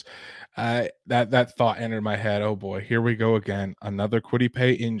trainers, that thought entered my head. Oh boy, here we go again. Another Kwity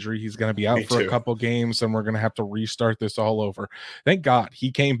Paye injury. He's going to be out for a couple games, and we're going to have to restart this all over. Thank God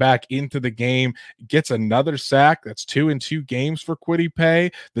he came back into the game, gets another sack. That's 2 in 2 games for Kwity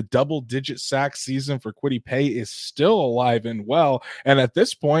Paye. The double-digit sack season for Kwity Paye is still alive and well, and at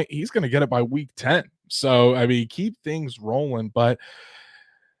this point, he's going to get it by week 10. So, I mean, keep things rolling. But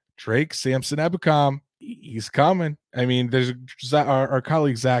Drake, Samson Ebukam, he's coming. I mean, there's our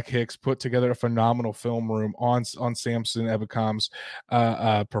colleague Zach Hicks put together a phenomenal film room on Samson Ebukam's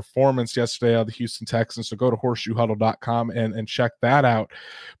performance yesterday on the Houston Texans. So go to horseshoehuddle.com and check that out.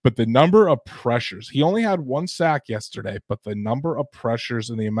 But the number of pressures, he only had 1 sack yesterday, but the number of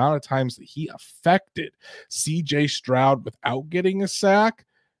pressures and the amount of times that he affected CJ Stroud without getting a sack,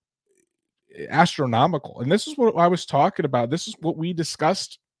 astronomical. And this is what I was talking about. This is what we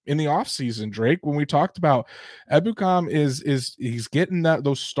discussed in the offseason, Drake, when we talked about Ebukam he's getting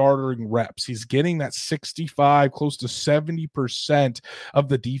those starting reps. He's getting that 65, close to 70% of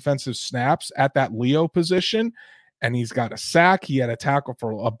the defensive snaps at that Leo position. and he's got a sack. He had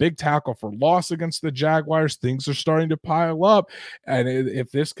a big tackle for loss against the Jaguars. Things are starting to pile up. And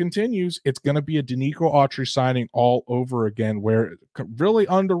if this continues, it's going to be a Denico Autry signing all over again, where really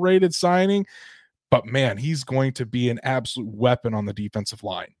underrated signing, but man, he's going to be an absolute weapon on the defensive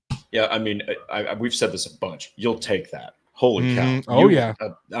line. Yeah, I mean, we've said this a bunch. You'll take that. Holy cow. Oh, yeah.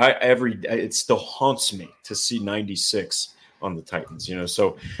 It still haunts me to see 96 on the Titans,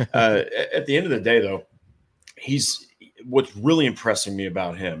 So at the end of the day, though, what's really impressing me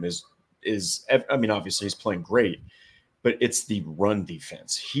about him is obviously he's playing great, but it's the run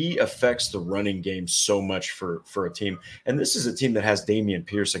defense. He affects the running game so much for a team. And this is a team that has Dameon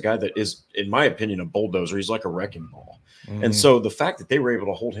Pierce, a guy that is, in my opinion, a bulldozer. He's like a wrecking ball. And so the fact that they were able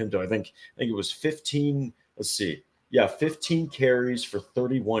to hold him to, I think it was 15 carries for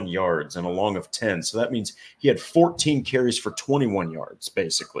 31 yards and a long of 10. So that means he had 14 carries for 21 yards,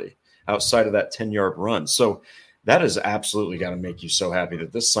 basically, outside of that 10-yard run. So that has absolutely got to make you so happy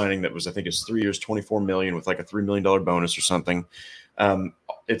that this signing that was, I think it's 3 years, $24 million with like a $3 million bonus or something.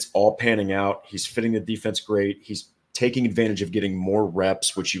 It's all panning out. He's fitting the defense great. He's taking advantage of getting more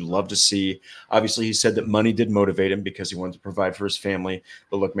reps, which you love to see. Obviously, he said that money did motivate him because he wanted to provide for his family.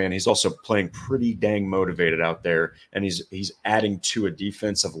 But look, man, he's also playing pretty dang motivated out there, and he's adding to a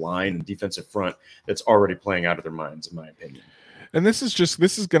defensive line and defensive front that's already playing out of their minds, in my opinion. And this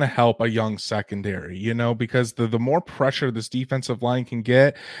is going to help a young secondary, because the more pressure this defensive line can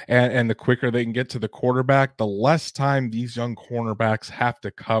get and the quicker they can get to the quarterback, the less time these young cornerbacks have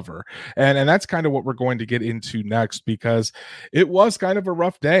to cover. And that's kind of what we're going to get into next, because it was kind of a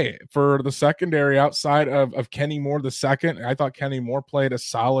rough day for the secondary outside of Kenny Moore II. I thought Kenny Moore played a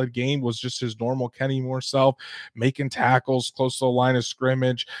solid game, was just his normal Kenny Moore self, making tackles close to the line of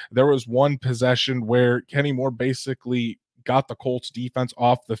scrimmage. There was one possession where Kenny Moore basically got the Colts defense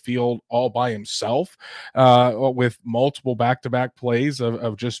off the field all by himself with multiple back-to-back plays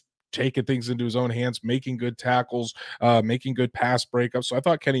of just taking things into his own hands, making good tackles, making good pass breakups. So I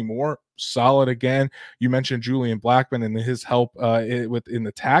thought Kenny Moore, solid again. You mentioned Julian Blackmon and his help in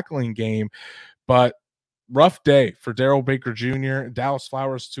the tackling game, but rough day for Darrell Baker Jr., Dallas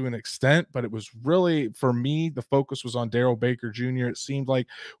Flowers to an extent, but it was really, for me, the focus was on Darrell Baker Jr. It seemed like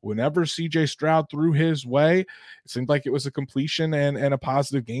whenever CJ Stroud threw his way, it seemed like it was a completion and a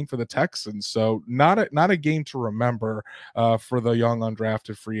positive game for the Texans. So not a game to remember for the young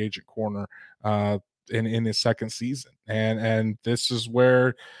undrafted free agent corner in his second season. And this is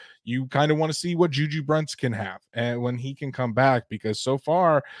where you kind of want to see what Juju Brents can have and when he can come back, because so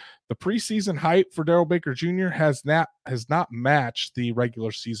far the preseason hype for Darrell Baker Jr. has not matched the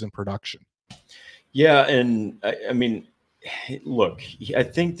regular season production. Yeah, and I mean, look, I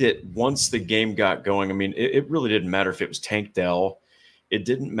think that once the game got going, I mean, it really didn't matter if it was Tank Dell, it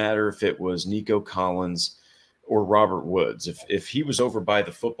didn't matter if it was Nico Collins or Robert Woods. If he was over by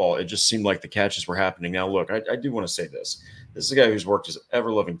the football, it just seemed like the catches were happening. Now, look, I do want to say this. This is a guy who's worked his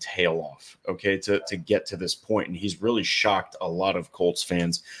ever-loving tail off, okay, to get to this point. And he's really shocked a lot of Colts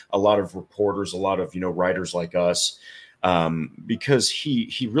fans, a lot of reporters, a lot of, writers like us, because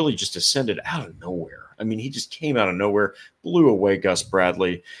he really just ascended out of nowhere. I mean, he just came out of nowhere, blew away Gus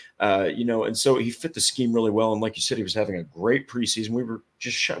Bradley, and so he fit the scheme really well. And like you said, he was having a great preseason. We were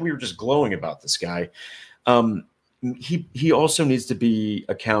just glowing about this guy. He also needs to be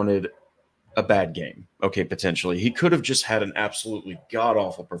accounted a bad game. Okay, potentially. He could have just had an absolutely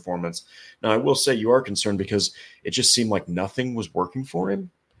god-awful performance. Now, I will say you are concerned because it just seemed like nothing was working for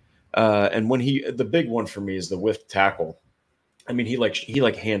him. And when the big one for me is the whiff tackle. I mean, he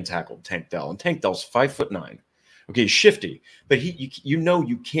hand tackled Tank Dell, and Tank Dell's 5'9". Okay, he's shifty, but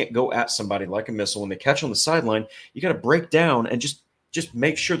you can't go at somebody like a missile when they catch on the sideline. You got to break down and just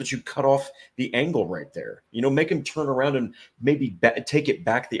make sure that you cut off the angle right there. Make him turn around and maybe take it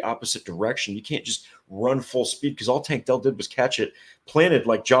back the opposite direction. You can't just run full speed, because all Tank Dell did was catch it planted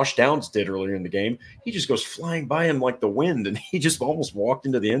like Josh Downs did earlier in the game. He just goes flying by him like the wind, and he just almost walked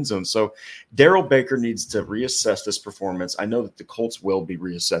into the end zone. So Darrell Baker needs to reassess this performance. I know that the Colts will be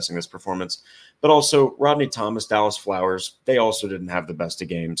reassessing this performance, but also Rodney Thomas, Dallas Flowers, they also didn't have the best of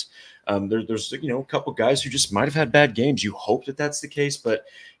games. There's a couple guys who just might have had bad games. You hope that that's the case, but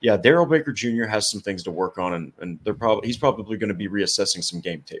yeah, Darrell Baker Jr. has some things to work on, and he's probably going to be reassessing some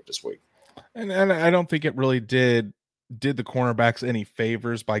game tape this week. And I don't think it really did the cornerbacks any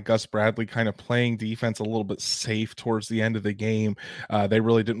favors by Gus Bradley kind of playing defense a little bit safe towards the end of the game. They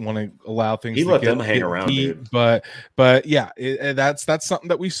really didn't want to allow things. He let them hang around, dude. But yeah, that's something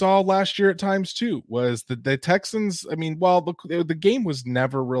that we saw last year at times too. Was the Texans? I mean, while the game was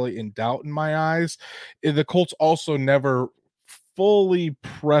never really in doubt in my eyes, the Colts also never fully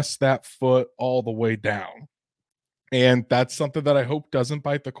pressed that foot all the way down. And that's something that I hope doesn't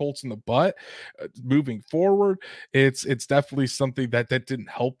bite the Colts in the butt moving forward. It's definitely something that didn't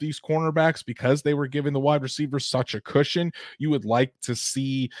help these cornerbacks because they were giving the wide receivers such a cushion. You would like to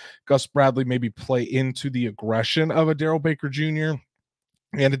see Gus Bradley maybe play into the aggression of a Daryl Baker Jr.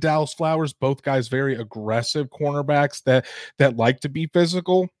 and a Dallas Flowers, both guys very aggressive cornerbacks that like to be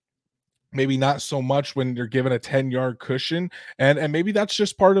physical. Maybe not so much when you're given a 10-yard cushion. And maybe that's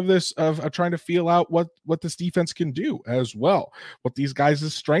just part of this of trying to feel out what this defense can do as well, what these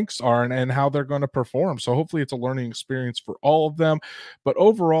guys' strengths are and how they're going to perform. So hopefully it's a learning experience for all of them. But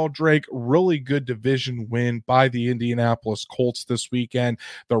overall, Drake, really good division win by the Indianapolis Colts this weekend.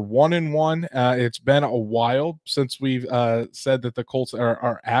 They're 1-1. It's been a while since we've said that the Colts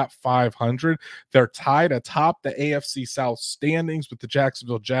are at 500. They're tied atop the AFC South standings with the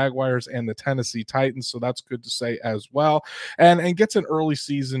Jacksonville Jaguars and the Tennessee Titans, so that's good to say as well, and gets an early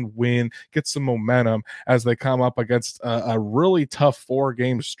season win, gets some momentum as they come up against a really tough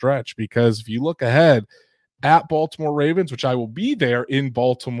 4-game stretch, because if you look ahead at Baltimore Ravens, which I will be there in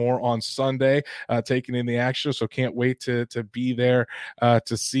Baltimore on Sunday, taking in the action, so can't wait to be there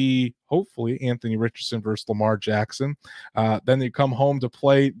to see hopefully Anthony Richardson versus Lamar Jackson. Then they come home to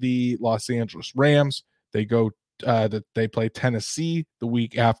play the Los Angeles Rams. They go that they play Tennessee the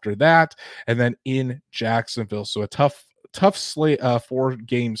week after that, and then in Jacksonville. So a tough slate,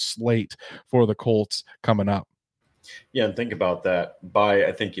 4-game slate for the Colts coming up. Yeah, and think about that.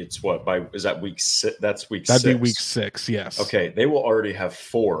 I think it's is that week 6? That's week 6. That'd be week 6, yes. Okay, they will already have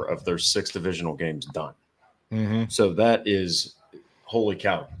 4 of their 6 divisional games done. Mm-hmm. So that is, holy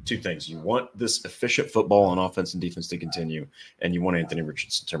cow, 2 things. You want this efficient football on offense and defense to continue, and you want Anthony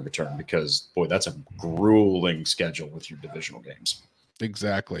Richardson to return, because, boy, that's a grueling schedule with your divisional games.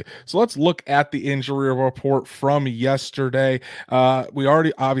 Exactly. So let's look at the injury report from yesterday. We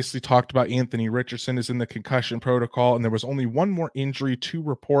already obviously talked about Anthony Richardson is in the concussion protocol, and there was only one more injury to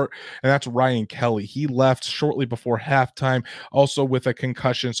report, and that's Ryan Kelly. He left shortly before halftime, also with a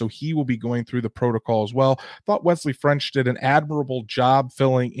concussion, so he will be going through the protocol as well. Thought Wesley French did an admirable job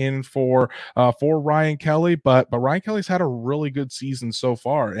filling in for Ryan Kelly, but Ryan Kelly's had a really good season so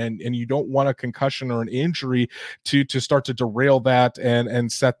far, and you don't want a concussion or an injury to start to derail that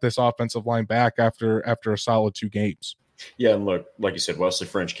and set this offensive line back after a solid 2 games. Yeah, and look, like you said, Wesley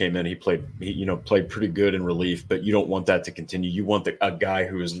French came in. He played pretty good in relief, but you don't want that to continue. You want a guy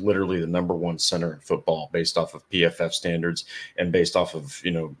who is literally the number 1 center in football based off of PFF standards and based off of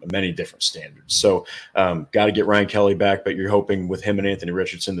many different standards. So, got to get Ryan Kelly back, but you're hoping with him and Anthony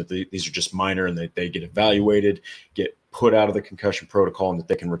Richardson that these are just minor and they get evaluated, get put out of the concussion protocol, and that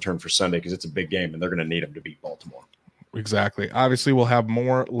they can return for Sunday, because it's a big game and they're going to need them to beat Baltimore. Exactly. Obviously, we'll have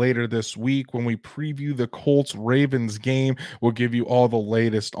more later this week when we preview the Colts-Ravens game. We'll give you all the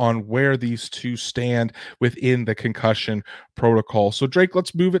latest on where these two stand within the concussion protocol. So, Drake,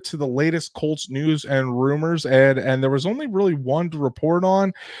 let's move it to the latest Colts news and rumors. And there was only really one to report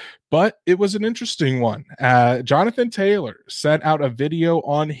on, but it was an interesting one. Jonathan Taylor sent out a video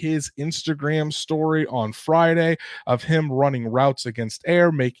on his Instagram story on Friday of him running routes against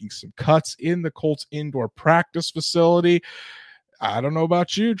air, making some cuts in the Colts indoor practice facility. I don't know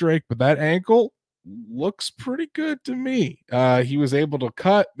about you, Drake, but that ankle looks pretty good to me. He was able to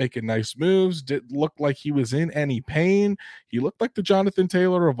cut, making nice moves, didn't look like he was in any pain. He looked like the Jonathan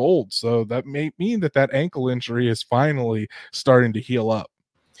Taylor of old. So that may mean that ankle injury is finally starting to heal up.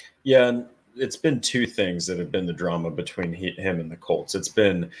 Yeah, and it's been 2 things that have been the drama between him and the Colts. It's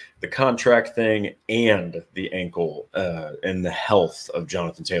been the contract thing and the ankle and the health of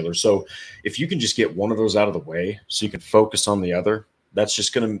Jonathan Taylor. So if you can just get one of those out of the way so you can focus on the other, that's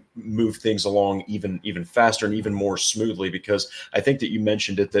just going to move things along even faster and even more smoothly, because I think that you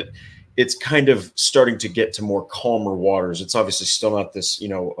mentioned it, that it's kind of starting to get to more calmer waters. It's obviously still not this,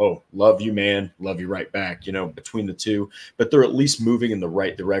 oh, love you, man, love you right back, between the two, but they're at least moving in the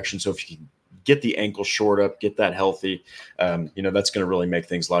right direction. So if you can get the ankle shored up, get that healthy, that's going to really make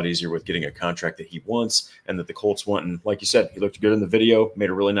things a lot easier with getting a contract that he wants and that the Colts want. And like you said, he looked good in the video, made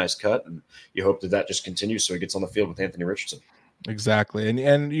a really nice cut, and you hope that just continues so he gets on the field with Anthony Richardson. Exactly.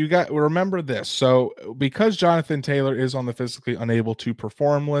 And you got remember this. So because Jonathan Taylor is on the physically unable to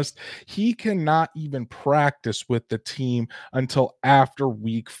perform list, he cannot even practice with the team until after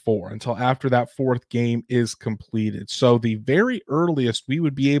week 4, until after that 4th game is completed. So the very earliest we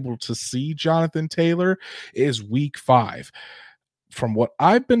would be able to see Jonathan Taylor is week 5. From what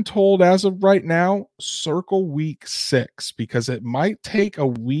I've been told as of right now, circle week 6, because it might take a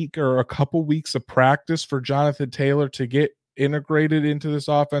week or a couple weeks of practice for Jonathan Taylor to get integrated into this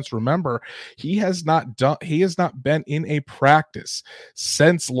offense. Remember, he has not been in a practice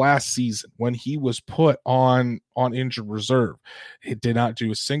since last season when he was put on injured reserve. He did not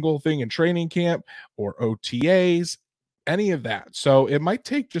do a single thing in training camp or OTAs, any of that. So it might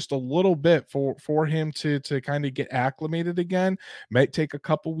take just a little bit for him to kind of get acclimated again. Might take a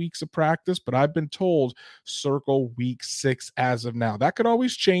couple weeks of practice, but I've been told circle week 6 as of now. That could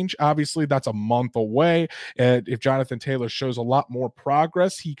always change. Obviously, that's a month away. And if Jonathan Taylor shows a lot more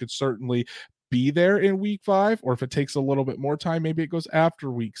progress, he could certainly be there in week 5, or if it takes a little bit more time, maybe it goes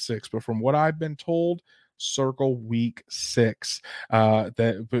after week 6. But from what I've been told, circle week 6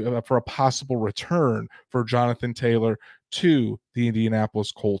 that for a possible return for Jonathan Taylor to the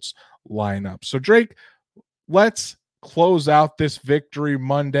Indianapolis Colts lineup. So Drake, let's close out this Victory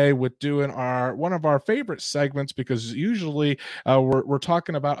Monday with doing one of our favorite segments, because usually we're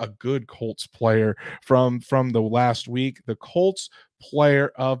talking about a good Colts player from the last week, the Colts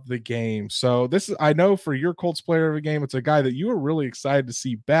player of the game. So this is, I know for your Colts player of the game, it's a guy that you were really excited to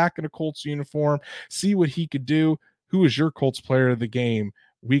see back in a Colts uniform, see what he could do. Who is your Colts player of the game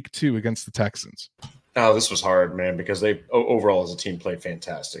week 2 against the Texans? Oh, this was hard, man, because they overall as a team played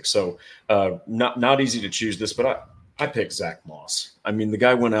fantastic. So not easy to choose this, but I picked Zach Moss. I mean, the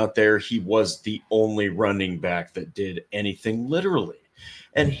guy went out there. He was the only running back that did anything, literally.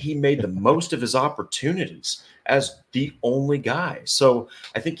 And he made the most of his opportunities as the only guy. So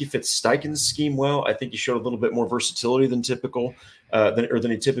I think he fits Steichen's scheme well. I think he showed a little bit more versatility than typical,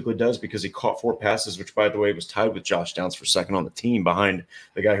 than he typically does, because he caught 4 passes, which, by the way, was tied with Josh Downs for second on the team behind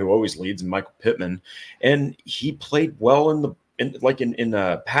the guy who always leads, Michael Pittman. And he played well in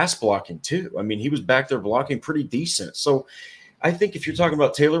pass blocking too. I mean, he was back there blocking pretty decent. So I think if you're talking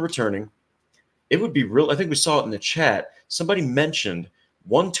about Taylor returning, it would be real. I think we saw it in the chat. Somebody mentioned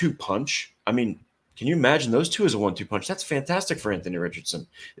 1-2 punch. I mean, can you imagine those two as a 1-2 punch? That's fantastic for Anthony Richardson.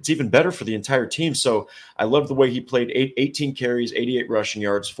 It's even better for the entire team. So I love the way he played. 18 carries, 88 rushing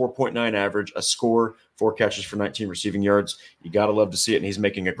yards, 4.9 average, a score, 4 catches for 19 receiving yards. You got to love to see it. And he's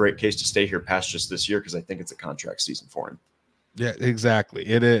making a great case to stay here past just this year, because I think it's a contract season for him. Yeah, exactly.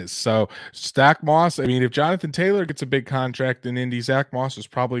 It is. So Zach Moss, I mean, if Jonathan Taylor gets a big contract in Indy, Zach Moss is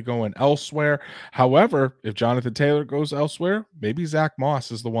probably going elsewhere. However, if Jonathan Taylor goes elsewhere, maybe Zach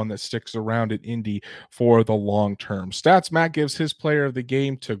Moss is the one that sticks around in Indy for the long term. Stats Matt gives his player of the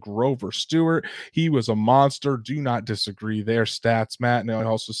game to Grover Stewart. He was a monster. Do not disagree there, Stats Matt. And it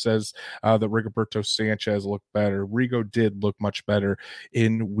also says that Rigoberto Sanchez looked better. Rigo did look much better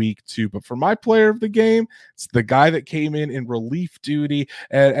in week 2. But for my player of the game, it's the guy that came in relief duty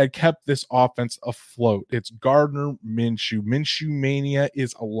and kept this offense afloat. It's Gardner Minshew. Minshew mania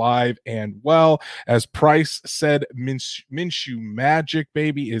is alive and well. As Price said, Minshew magic,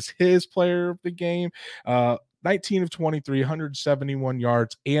 baby, is his player of the game. 19 of 23, 171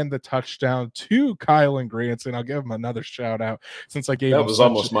 yards, and the touchdown to Kylan Granson. I'll give him another shout out, since I gave that was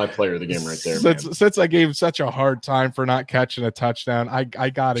almost my player of the game right there. Since I gave him such a hard time for not catching a touchdown, I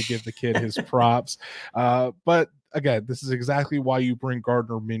got to give the kid his props. But again, this is exactly why you bring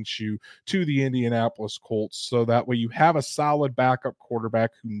Gardner Minshew to the Indianapolis Colts, so that way you have a solid backup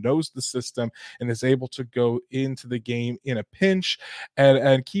quarterback who knows the system and is able to go into the game in a pinch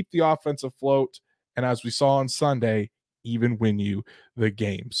and keep the offense afloat. And as we saw on Sunday, even win you the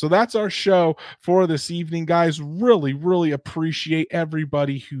game. So that's our show for this evening, guys. Really, really appreciate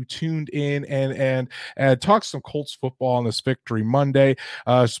everybody who tuned in and talked some Colts football on this Victory Monday.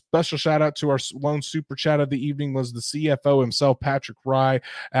 Special shout out to our lone super chat of the evening was the CFO himself, Patrick Rye.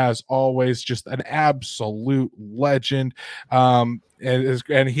 As always, just an absolute legend. And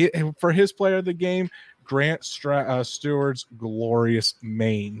he, for his player of the game, Grant Stewart's glorious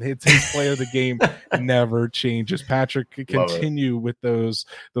mane. It's his player of the game never changes. Patrick, continue with those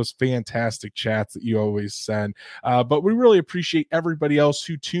fantastic chats that you always send. But we really appreciate everybody else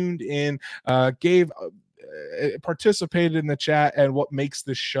who tuned in, participated in the chat, and what makes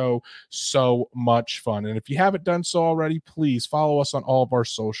this show so much fun. And if you haven't done so already, please follow us on all of our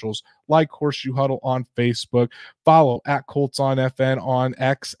socials, like Horseshoe Huddle on Facebook, follow at Colts on FN on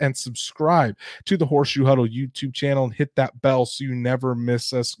X, and subscribe to the Horseshoe Huddle YouTube channel and hit that bell so you never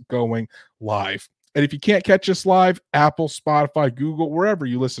miss us going live. And if you can't catch us live, Apple, Spotify, Google, wherever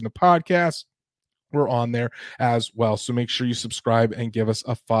you listen to podcasts, we're on there as well. So make sure you subscribe and give us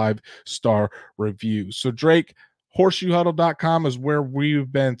a 5-star review. So Drake, horseshoehuddle.com is where we've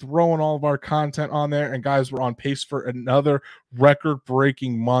been throwing all of our content on there. And guys, we're on pace for another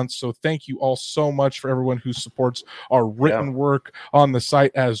record-breaking month. So thank you all so much for everyone who supports our written work on the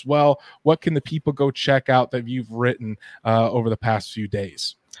site as well. What can the people go check out that you've written over the past few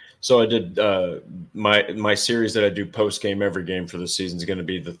days? So I did my series that I do post game every game for the season is going to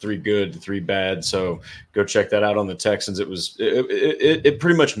be the 3 good, the 3 bad. So go check that out on the Texans. It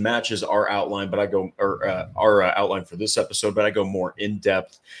pretty much matches our outline, but I go our outline for this episode, but I go more in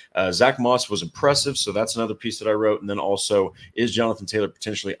depth. Zach Moss was impressive, so that's another piece that I wrote. And then also, is Jonathan Taylor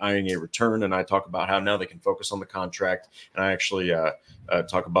potentially eyeing a return? And I talk about how now they can focus on the contract. And I actually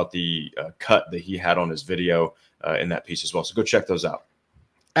talk about the cut that he had on his video in that piece as well. So go check those out.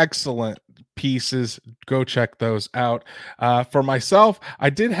 Excellent pieces. Go check those out. For myself, I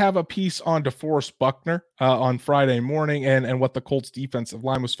did have a piece on DeForest Buckner on Friday morning and what the Colts defensive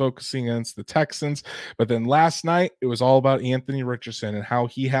line was focusing against the Texans. But then last night, it was all about Anthony Richardson and how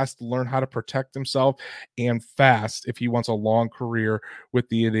he has to learn how to protect himself and fast if he wants a long career with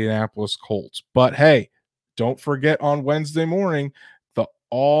the Indianapolis Colts. But hey, don't forget on Wednesday morning, the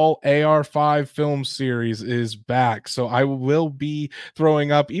all AR5 film series is back. So I will be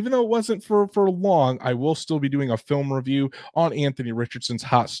throwing up, even though it wasn't for long, I will still be doing a film review on Anthony Richardson's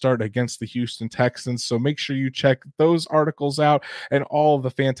hot start against the Houston Texans. So make sure you check those articles out and all of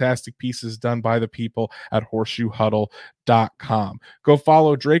the fantastic pieces done by the people at horseshoehuddle.com. Go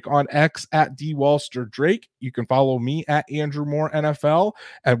follow Drake on X at DWalsterDrake. You can follow me at Andrew Moore NFL,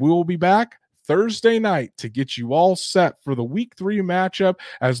 and we will be back Thursday night to get you all set for the Week 3 matchup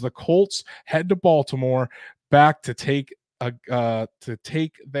as the Colts head to Baltimore back to take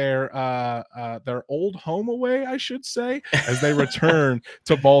their old home away, I should say, as they return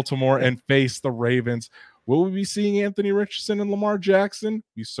to Baltimore and face the Ravens. Will we be seeing Anthony Richardson and Lamar Jackson?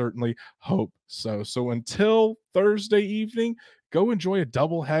 We certainly hope so. So until Thursday evening, go enjoy a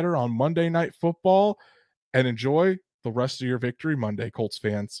doubleheader on Monday Night Football and enjoy the rest of your Victory Monday, Colts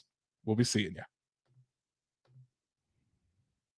fans. We'll be seeing you.